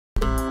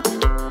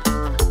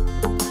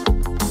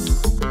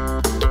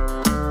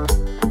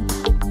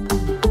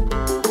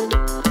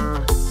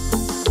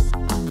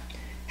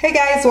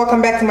Hey guys,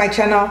 welcome back to my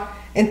channel.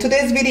 In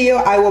today's video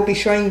I will be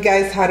showing you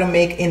guys how to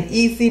make an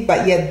easy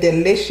but yet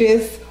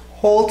delicious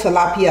whole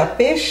tilapia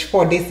fish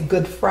for this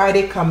Good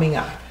Friday coming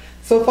up.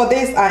 So for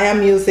this I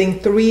am using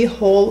 3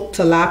 whole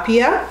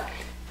tilapia,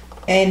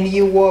 and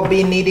you will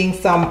be needing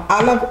some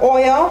olive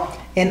oil,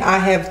 and I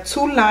have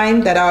 2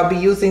 lime that I'll be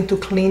using to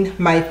clean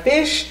my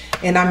fish,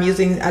 and I'm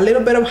using a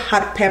little bit of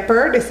hot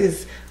pepper. This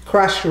is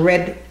crushed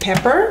red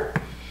pepper.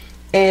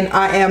 And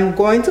I am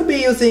going to be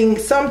using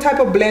some type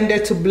of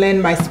blender to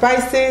blend my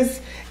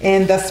spices,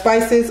 and the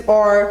spices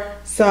are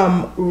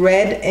some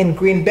red and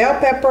green bell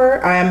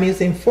pepper. I am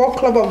using 4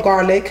 cloves of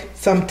garlic,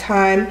 some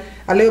thyme,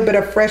 a little bit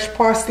of fresh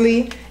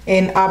parsley,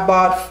 and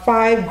about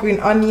 5 green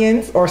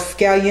onions, or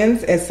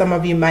scallions as some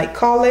of you might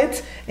call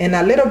it, and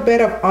a little bit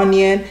of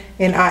onion.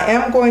 And I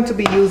am going to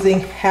be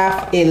using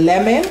half a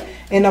lemon,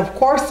 and of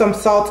course some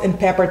salt and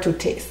pepper to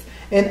taste.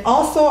 And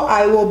also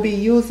I will be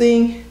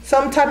using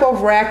some type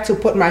of rack to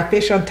put my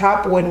fish on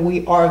top when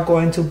we are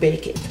going to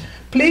bake it.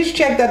 Please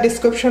check the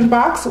description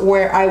box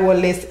where I will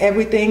list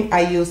everything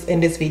I use in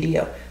this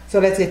video. So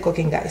let's get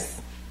cooking,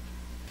 guys.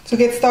 To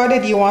get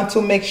started, you want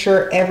to make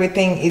sure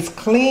everything is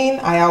clean.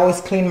 I always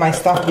clean my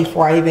stuff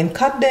before I even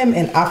cut them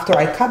and after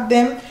I cut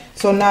them.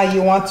 So now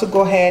you want to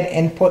go ahead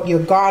and put your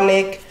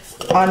garlic,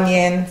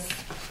 onions,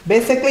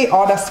 basically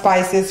all the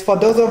spices. For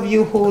those of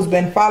you who's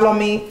been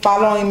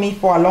following me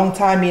for a long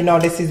time, you know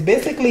this is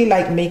basically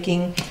like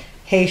making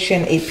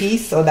Haitian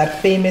Epis, or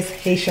that famous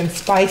Haitian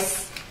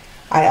spice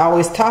I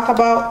always talk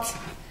about,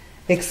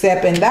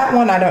 except in that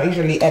one I don't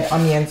usually add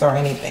onions or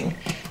anything.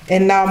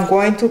 And now I'm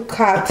going to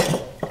cut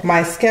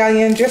my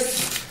scallion,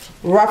 just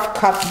rough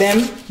cut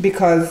them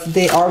because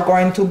they are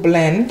going to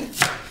blend.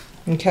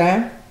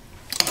 Okay,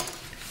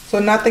 so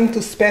nothing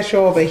too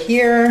special over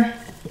here.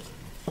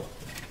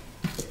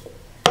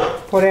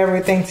 Put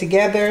everything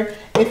together.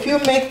 If you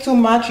make too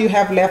much, you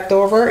have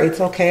leftover, it's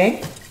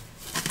okay.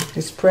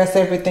 Just press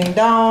everything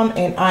down,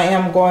 and I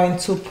am going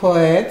to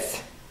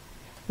put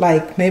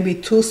like maybe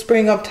 2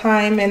 sprigs of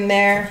thyme in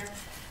there,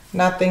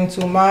 nothing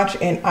too much.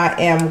 And I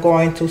am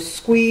going to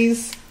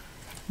squeeze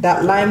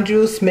that lime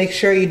juice. Make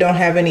sure you don't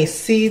have any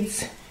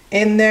seeds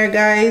in there,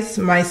 guys.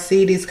 My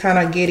seed is kind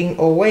of getting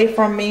away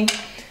from me.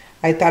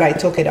 I thought I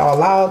took it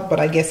all out, but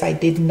I guess I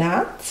did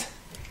not.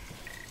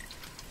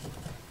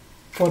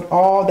 Put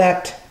all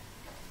that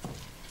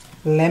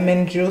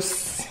lemon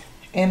juice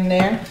in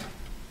there,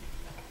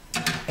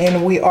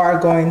 and we are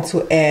going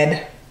to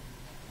add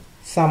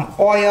some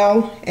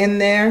oil in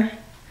there.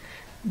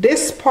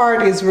 This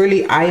part is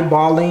really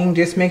eyeballing.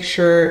 Just make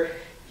sure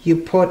you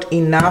put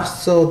enough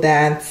so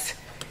that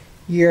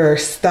your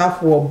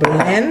stuff will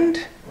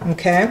blend.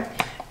 Okay,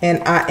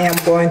 and I am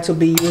going to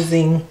be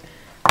using,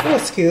 oh,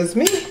 excuse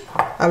me,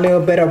 a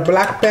little bit of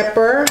black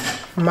pepper.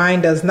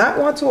 Mine does not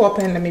want to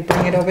open. Let me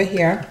bring it over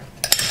here.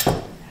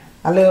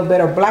 A little bit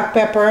of black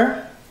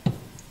pepper,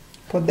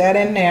 put that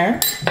in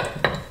there.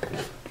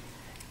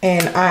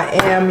 And I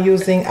am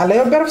using a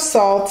little bit of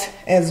salt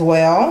as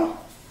well,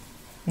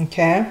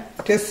 okay,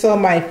 just so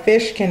my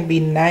fish can be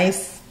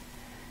nice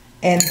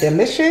and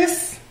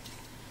delicious.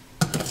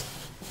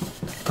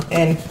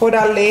 And put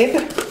a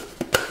lid,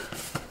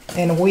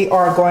 and we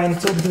are going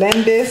to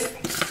blend this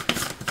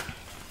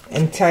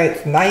until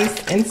it's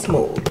nice and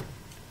smooth.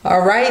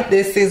 All right,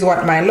 this is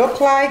what mine look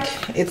like.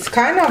 It's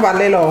kind of a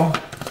little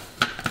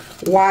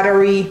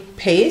watery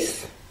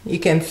paste, you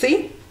can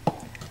see.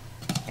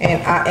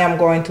 And I am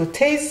going to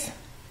taste.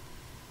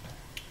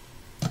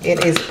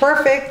 It is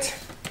perfect.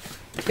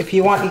 If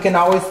you want, you can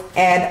always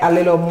add a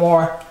little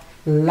more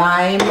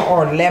lime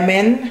or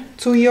lemon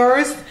to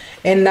yours.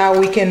 And now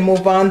we can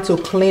move on to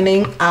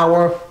cleaning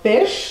our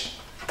fish.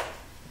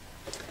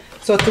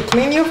 So to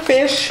clean your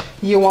fish,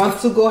 you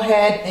want to go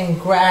ahead and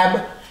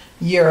grab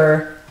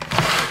your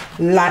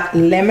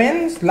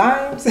limes.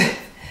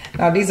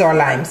 Now these are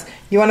limes.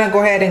 You want to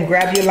go ahead and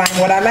grab your lime.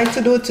 What I like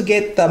to do to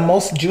get the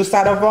most juice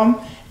out of them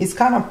is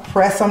kind of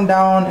press them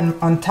down and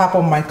on top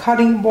of my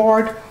cutting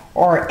board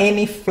or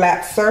any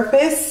flat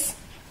surface.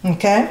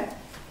 Okay,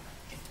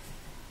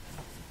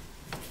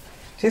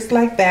 just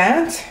like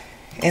that.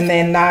 And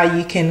then now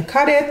you can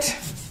cut it,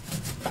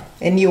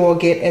 and you will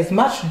get as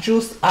much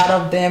juice out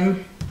of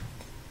them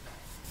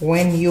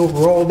when you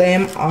roll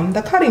them on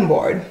the cutting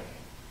board.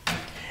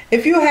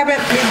 If you haven't,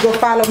 please go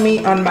follow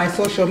me on my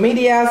social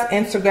medias,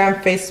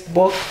 Instagram,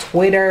 Facebook,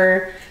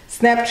 Twitter,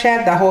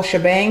 Snapchat, the whole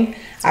shebang.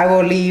 I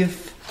will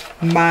leave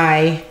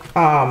my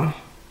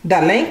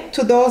the link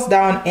to those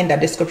down in the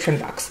description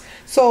box.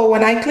 So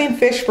when I clean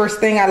fish, first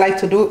thing I like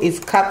to do is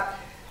cut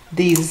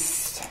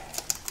these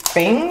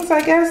things,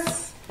 I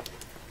guess.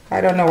 I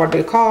don't know what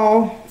they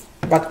call,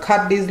 but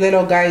cut these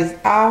little guys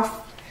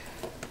off.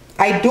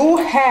 I do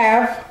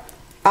have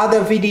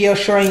other videos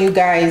showing you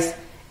guys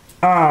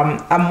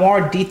a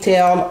more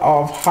detail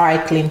of how I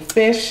clean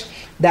fish.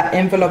 That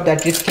envelope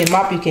that just came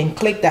up, you can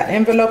click that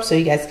envelope so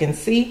you guys can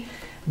see.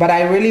 But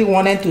I really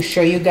wanted to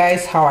show you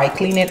guys how I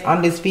clean it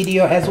on this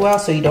video as well,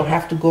 so you don't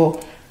have to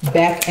go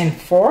back and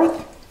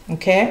forth.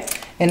 Okay,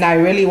 and I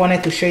really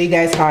wanted to show you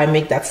guys how I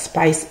make that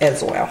spice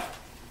as well.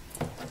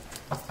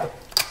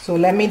 So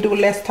let me do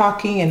less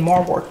talking and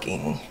more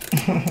working.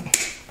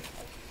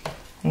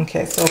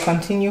 Okay, so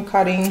continue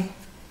cutting.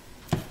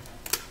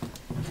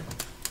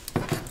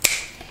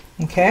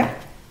 Okay,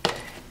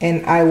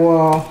 and I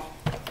will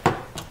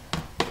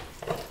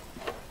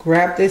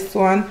grab this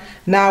one.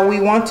 Now we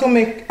want to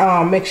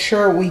make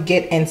sure we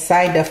get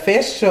inside the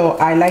fish, so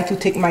I like to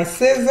take my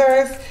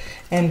scissors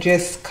and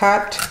just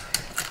cut.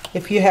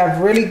 If you have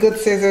really good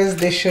scissors,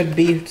 this should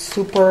be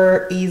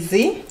super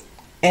easy.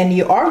 And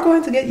you are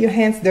going to get your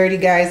hands dirty,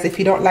 guys. If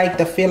you don't like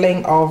the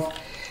feeling of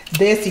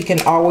this, you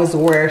can always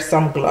wear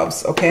some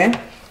gloves, okay?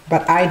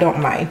 But I don't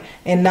mind.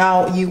 And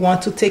now you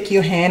want to take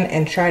your hand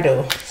and try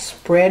to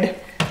spread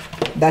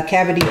the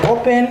cavity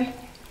open.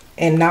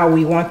 And now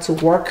we want to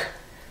work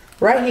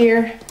right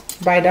here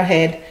by the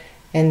head,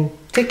 and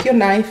take your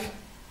knife,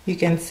 you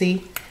can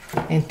see,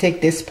 and take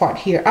this part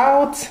here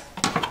out.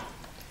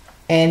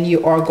 And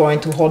you are going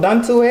to hold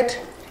on to it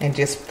and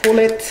just pull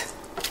it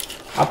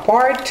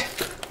apart,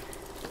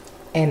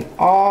 and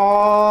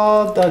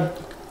all the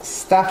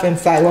stuff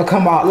inside will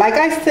come out. Like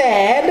I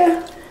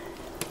said,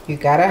 you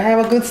gotta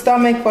have a good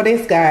stomach for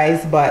this,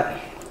 guys, but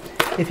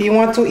if you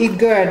want to eat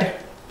good,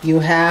 you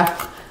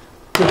have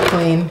to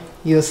clean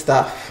your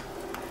stuff.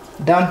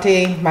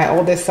 Dante, my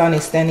oldest son,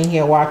 is standing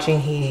here watching.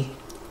 He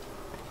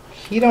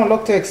don't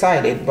look too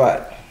excited,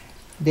 but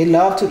they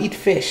love to eat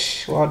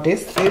fish. Well,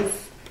 this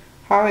is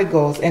how it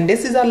goes. And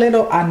this is a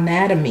little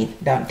anatomy,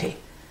 Dante,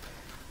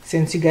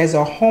 since you guys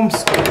are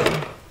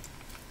homeschooling.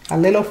 A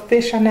little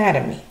fish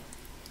anatomy.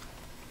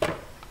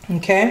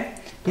 Okay,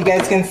 you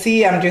guys can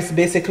see I'm just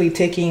basically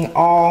taking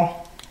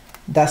all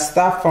the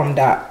stuff from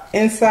the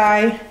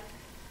inside.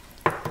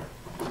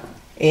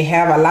 It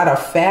have a lot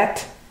of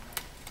fat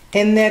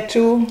in there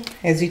too,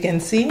 as you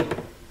can see.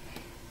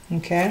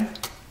 Okay,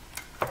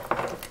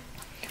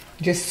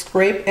 just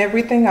scrape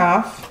everything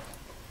off.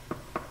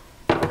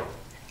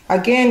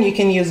 Again, you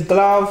can use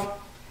glove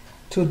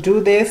to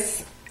do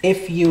this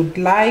if you'd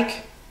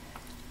like,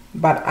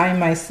 but I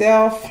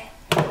myself,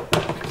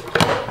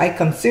 I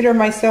consider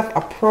myself a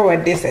pro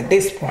at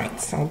this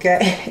point,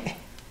 okay?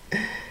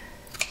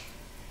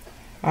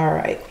 All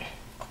right.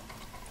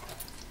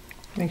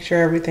 Make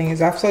sure everything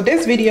is off. So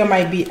this video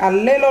might be a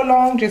little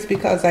long just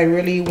because I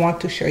really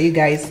want to show you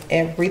guys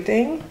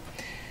everything.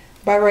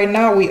 But right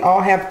now we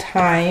all have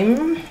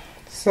time.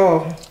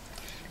 So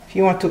if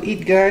you want to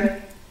eat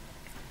good,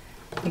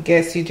 I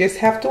guess you just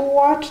have to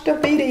watch the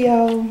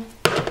video.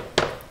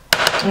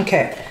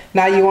 Okay,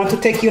 now you want to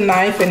take your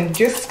knife and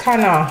just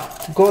kind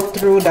of go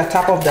through the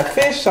top of the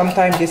fish.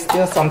 Sometimes there's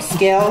still some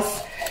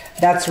scales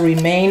that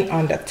remain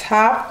on the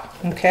top,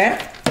 okay?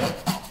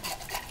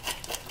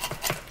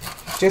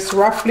 Just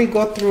roughly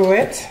go through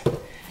it.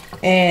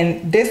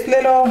 And this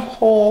little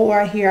hole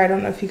right here, I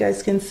don't know if you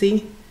guys can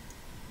see,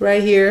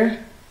 right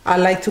here, I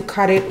like to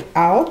cut it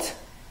out.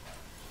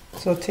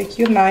 So take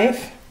your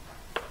knife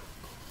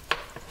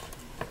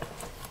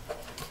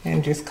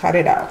and just cut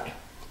it out.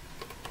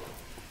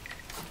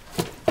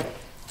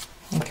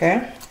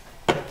 Okay.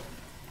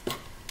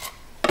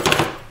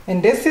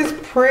 And this is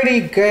pretty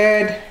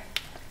good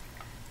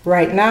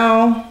right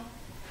now.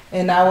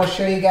 And I will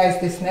show you guys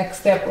this next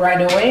step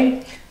right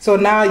away. So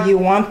now you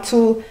want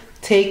to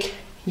take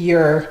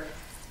your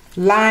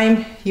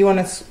lime. You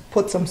want to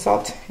put some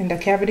salt in the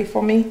cavity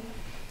for me.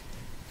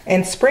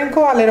 And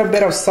sprinkle a little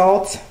bit of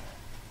salt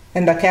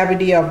in the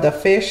cavity of the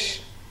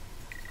fish.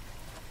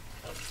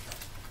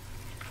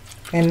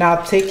 And now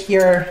take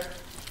your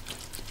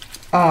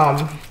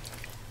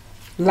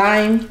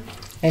lime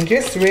and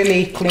just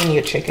really clean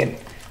your chicken.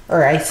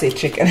 Or I say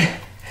chicken.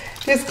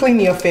 Just clean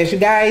your fish.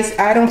 Guys,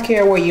 I don't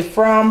care where you're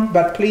from,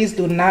 but please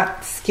do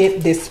not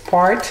skip this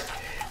part.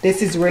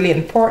 This is really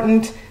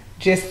important.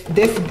 Just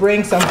this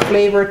brings some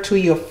flavor to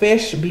your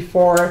fish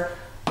before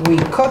we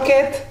cook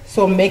it.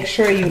 So make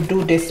sure you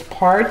do this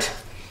part.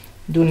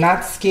 Do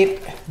not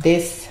skip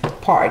this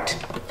part.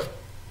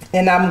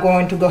 And I'm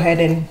going to go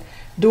ahead and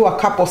do a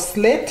couple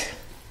slits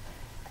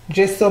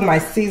just so my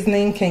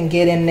seasoning can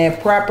get in there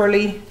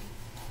properly.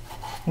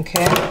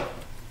 Okay.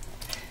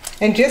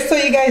 And just so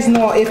you guys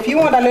know, if you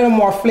want a little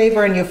more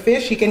flavor in your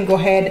fish, you can go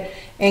ahead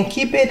and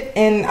keep it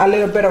in a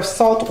little bit of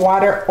salt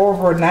water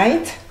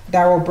overnight.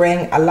 That will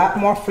bring a lot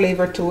more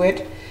flavor to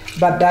it,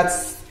 but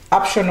that's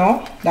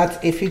optional.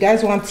 That's if you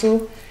guys want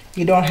to,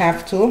 you don't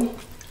have to.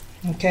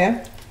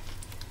 Okay.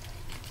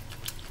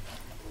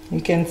 You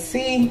can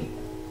see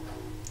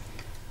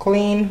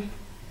clean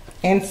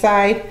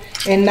inside.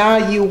 And now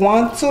you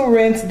want to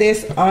rinse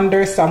this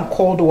under some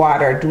cold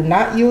water. Do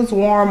not use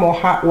warm or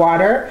hot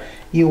water.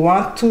 You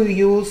want to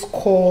use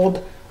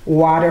cold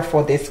water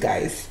for this,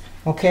 guys.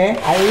 Okay,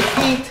 I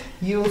repeat,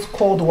 use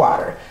cold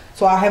water.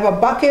 So I have a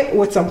bucket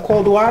with some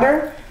cold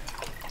water.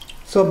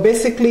 So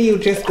basically you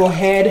just go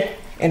ahead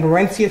and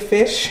rinse your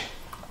fish.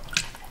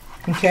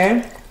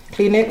 Okay,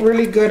 clean it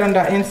really good on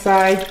the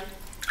inside.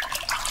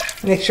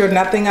 Make sure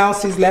nothing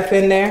else is left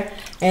in there.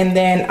 And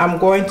then I'm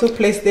going to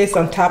place this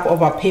on top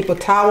of a paper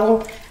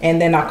towel, and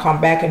then I'll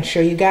come back and show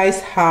you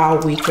guys how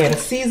we can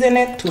season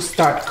it to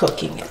start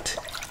cooking it.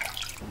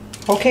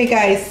 Okay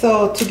guys,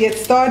 so to get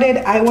started,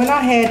 I went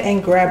ahead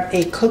and grabbed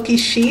a cookie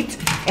sheet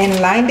and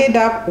lined it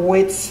up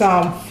with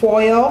some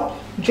foil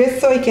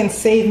just so it can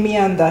save me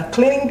on the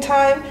cleaning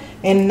time.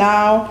 And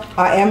now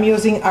I am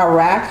using a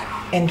rack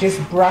and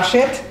just brush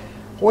it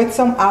with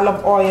some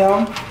olive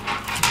oil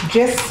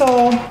just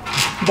so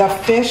the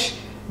fish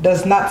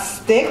does not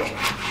stick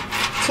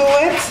to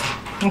it,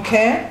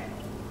 okay?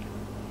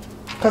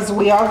 Because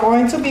we are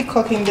going to be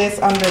cooking this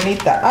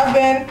underneath the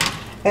oven.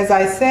 As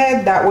I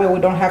said, that way we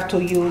don't have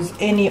to use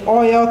any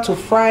oil to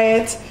fry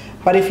it.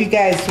 But if you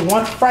guys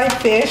want fried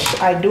fish,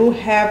 I do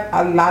have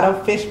a lot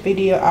of fish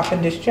video up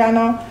in this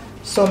channel.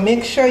 So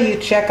make sure you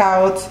check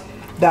out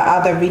the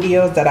other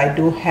videos that I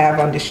do have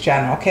on this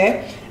channel,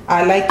 okay?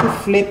 I like to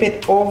flip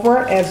it over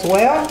as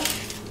well,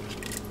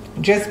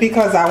 just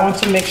because I want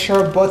to make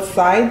sure both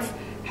sides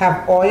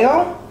have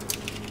oil,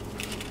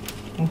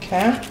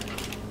 okay?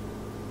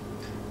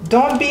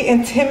 Don't be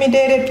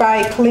intimidated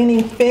by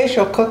cleaning fish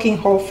or cooking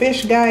whole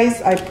fish, guys.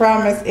 I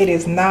promise it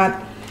is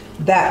not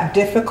that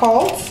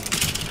difficult.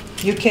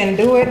 You can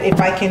do it.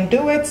 If I can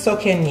do it, so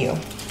can you.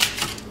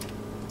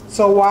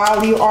 So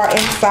while you are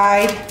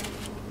inside,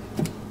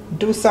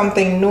 do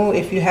something new.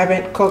 If you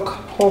haven't cooked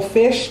whole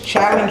fish,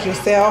 challenge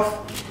yourself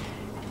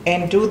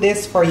and do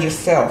this for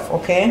yourself,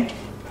 okay?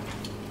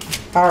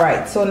 All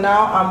right, so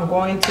now I'm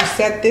going to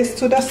set this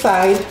to the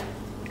side.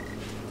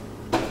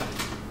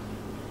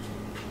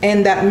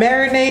 And that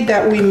marinade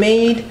that we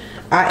made,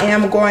 I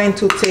am going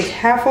to take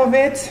half of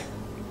it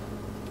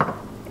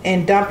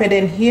and dump it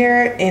in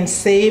here and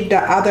save the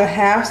other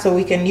half so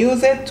we can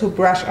use it to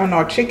brush on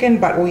our chicken.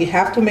 But we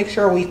have to make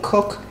sure we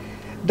cook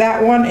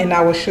that one, and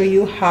I will show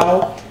you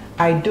how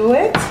I do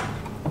it.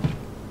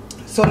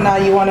 So now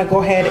you want to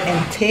go ahead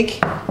and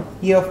take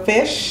your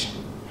fish.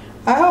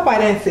 I hope I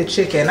didn't say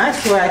chicken. I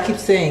swear I keep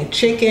saying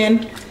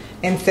chicken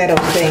instead of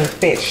saying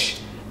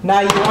fish.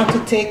 Now you want to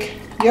take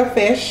your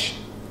fish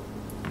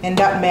and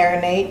that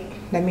marinade.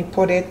 Let me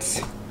put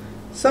it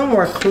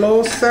somewhere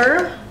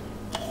closer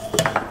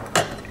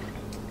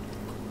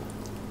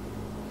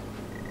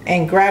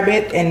and grab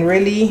it and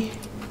really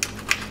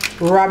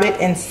rub it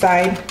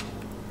inside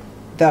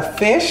the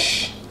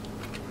fish,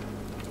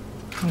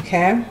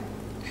 okay?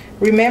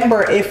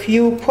 Remember, if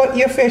you put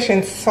your fish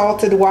in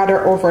salted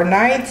water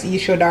overnight, you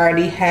should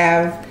already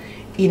have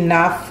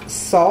enough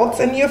salt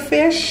in your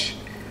fish,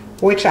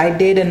 which I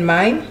did in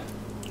mine,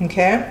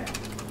 okay?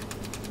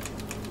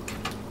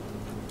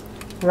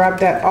 Rub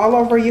that all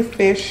over your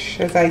fish.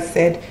 As I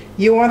said,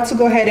 you want to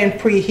go ahead and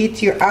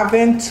preheat your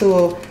oven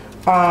to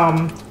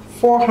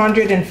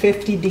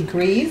 450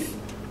 degrees.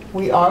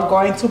 We are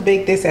going to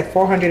bake this at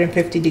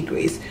 450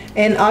 degrees.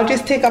 And I'll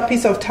just take a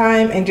piece of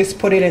thyme and just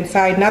put it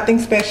inside. Nothing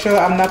special.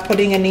 I'm not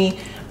putting any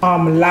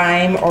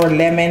lime or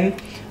lemon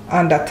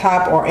on the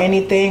top or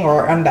anything,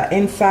 or on the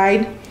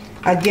inside.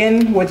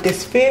 Again, with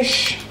this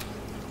fish,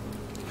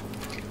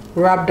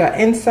 rub the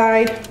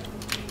inside,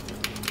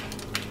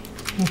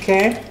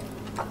 okay?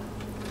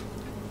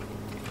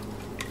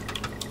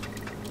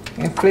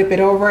 And flip it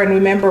over. And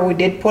remember, we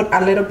did put a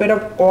little bit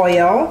of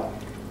oil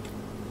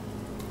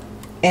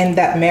in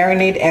that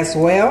marinade as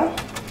well.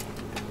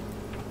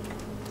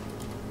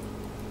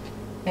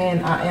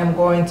 And I am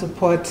going to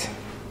put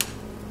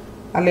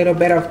a little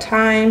bit of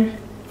thyme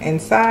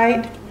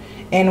inside.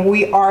 And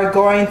we are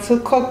going to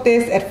cook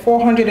this at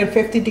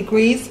 450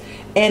 degrees.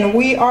 And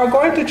we are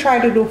going to try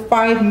to do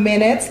 5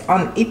 minutes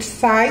on each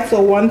side.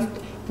 So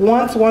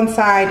once one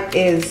side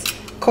is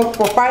cooked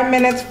for 5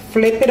 minutes,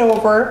 flip it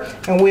over,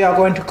 and we are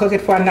going to cook it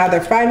for another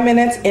 5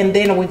 minutes, and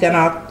then we're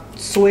gonna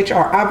switch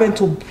our oven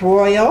to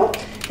broil,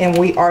 and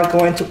we are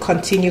going to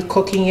continue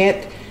cooking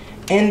it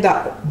in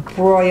the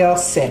broil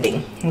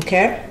setting,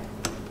 okay?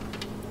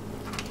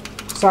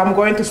 So I'm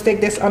going to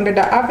stick this under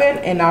the oven,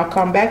 and I'll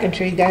come back and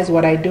show you guys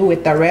what I do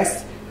with the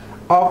rest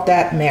of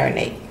that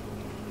marinade.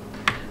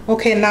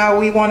 Okay, now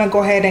we want to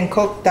go ahead and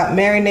cook that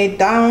marinade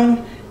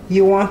down.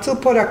 You want to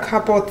put a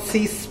couple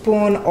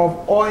teaspoons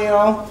of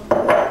oil,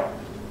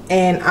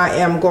 and I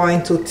am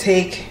going to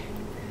take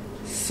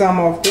some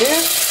of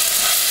this.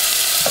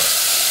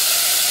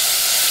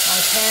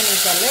 My pan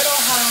is a little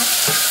hot.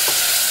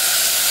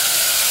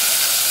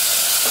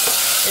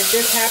 If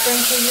this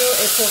happens to you,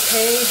 it's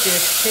okay.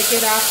 Just take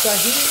it off the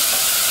heat.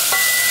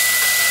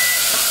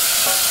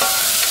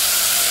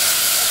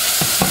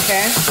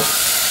 Okay.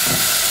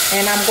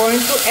 And I'm going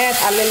to add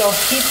a little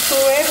heat to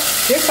it.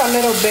 Just a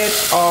little bit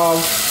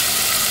of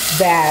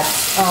that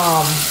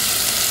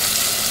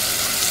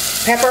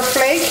pepper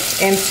flake,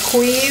 and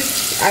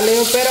squeeze a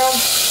little bit of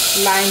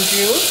lime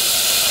juice.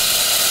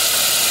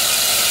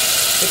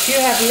 If you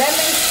have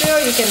lemon still,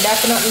 you can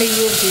definitely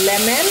use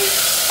lemon.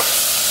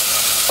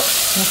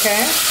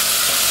 Okay.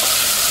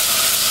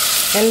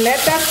 And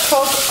let that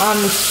cook on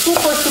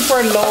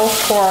super low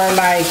for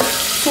like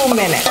 2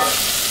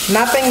 minutes.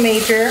 Nothing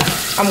major.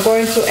 I'm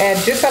going to add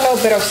just a little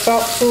bit of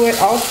salt to it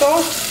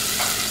also.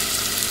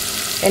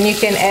 And you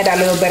can add a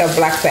little bit of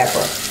black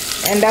pepper.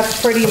 And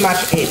that's pretty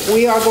much it.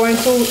 We are going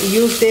to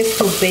use this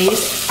to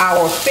baste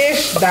our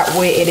fish. That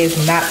way it is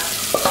not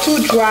too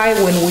dry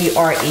when we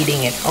are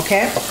eating it,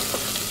 okay?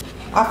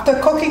 After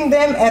cooking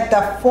them at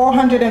the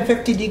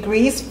 450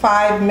 degrees,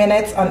 5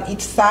 minutes on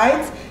each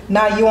side,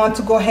 now you want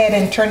to go ahead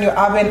and turn your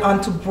oven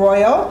on to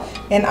broil.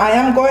 And I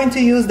am going to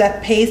use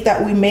that paste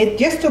that we made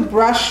just to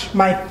brush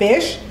my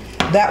fish.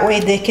 That way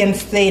they can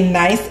stay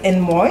nice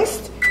and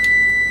moist.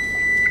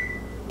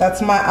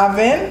 That's my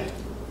oven.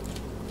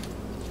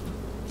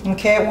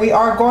 Okay, we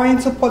are going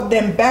to put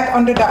them back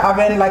under the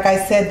oven, like I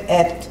said,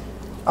 at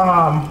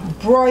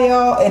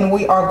broil, and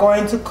we are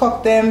going to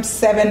cook them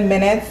 7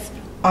 minutes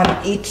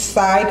on each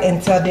side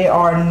until they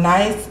are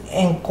nice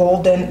and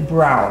golden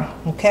brown.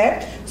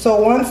 Okay, so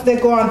once they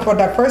go on for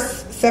the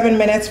first 7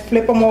 minutes,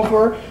 flip them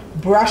over,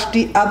 brush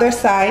the other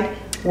side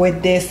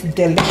with this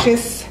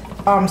delicious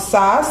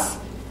sauce,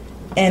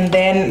 and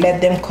then let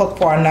them cook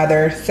for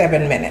another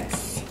 7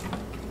 minutes.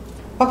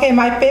 Okay,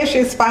 my fish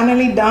is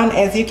finally done.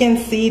 As you can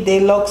see, they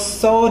look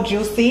so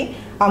juicy.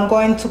 I'm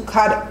going to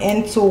cut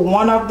into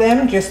one of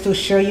them just to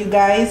show you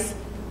guys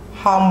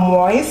how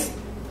moist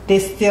they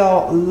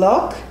still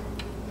look.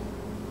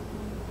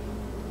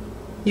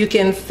 You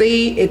can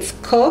see it's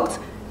cooked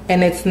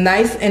and it's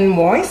nice and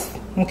moist.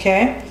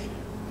 Okay,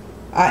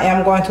 I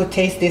am going to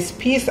taste this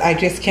piece. I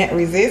just can't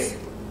resist.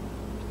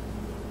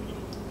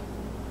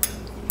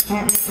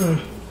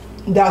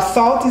 The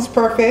salt is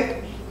perfect.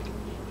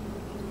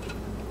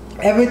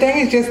 Everything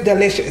is just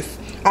delicious.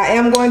 I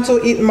am going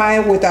to eat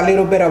mine with a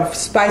little bit of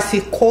spicy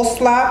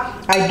coleslaw.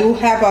 I do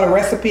have a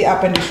recipe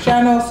up in this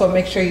channel, so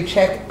make sure you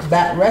check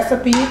that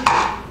recipe.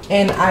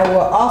 And I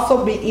will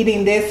also be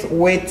eating this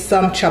with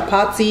some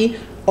chapati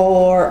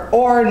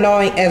or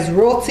known as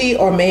roti,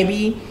 or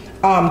maybe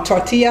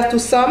tortilla to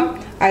some.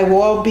 I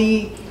will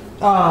be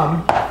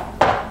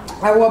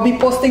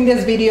posting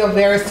this video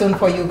very soon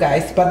for you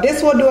guys. But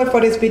this will do it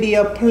for this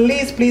video.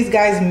 Please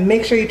guys,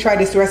 make sure you try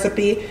this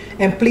recipe,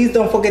 and please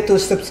don't forget to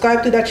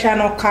subscribe to the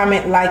channel,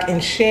 comment, like,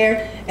 and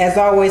share. As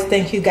always,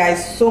 thank you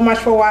guys so much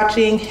for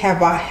watching.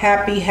 Have a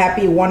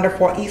happy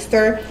wonderful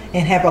Easter,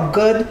 and have a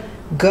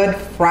good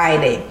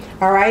Friday.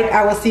 All right,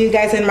 I will see you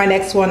guys in my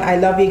next one. I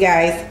love you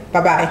guys.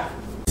 Bye bye.